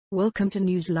Welcome to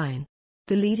Newsline.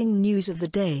 The leading news of the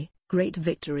day: great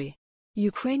victory.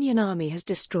 Ukrainian army has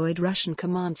destroyed Russian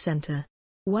command center.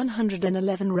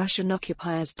 111 Russian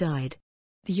occupiers died.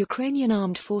 The Ukrainian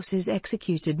armed forces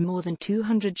executed more than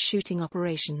 200 shooting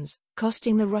operations,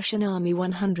 costing the Russian army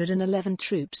 111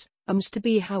 troops, a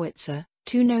MSTB howitzer,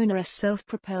 2 NONAS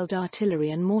self-propelled artillery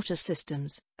and mortar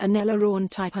systems, an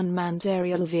Aileron-type unmanned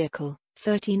aerial vehicle,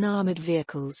 13 armored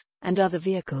vehicles, and other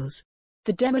vehicles.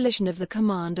 The demolition of the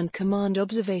command and command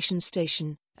observation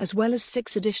station, as well as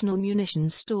 6 additional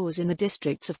munitions stores in the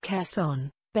districts of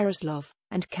Kherson, Bereslov,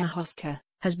 and Kakhovka,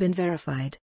 has been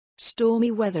verified.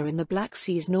 Stormy weather in the Black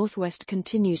Sea's northwest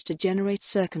continues to generate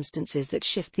circumstances that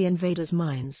shift the invaders'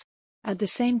 minds. At the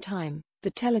same time, the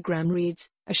telegram reads,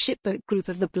 a shipboat group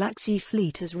of the Black Sea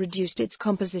Fleet has reduced its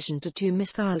composition to 2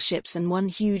 missile ships and 1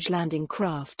 huge landing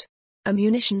craft. A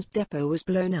munitions depot was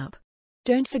blown up.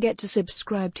 Don't forget to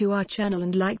subscribe to our channel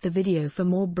and like the video for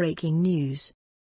more breaking news.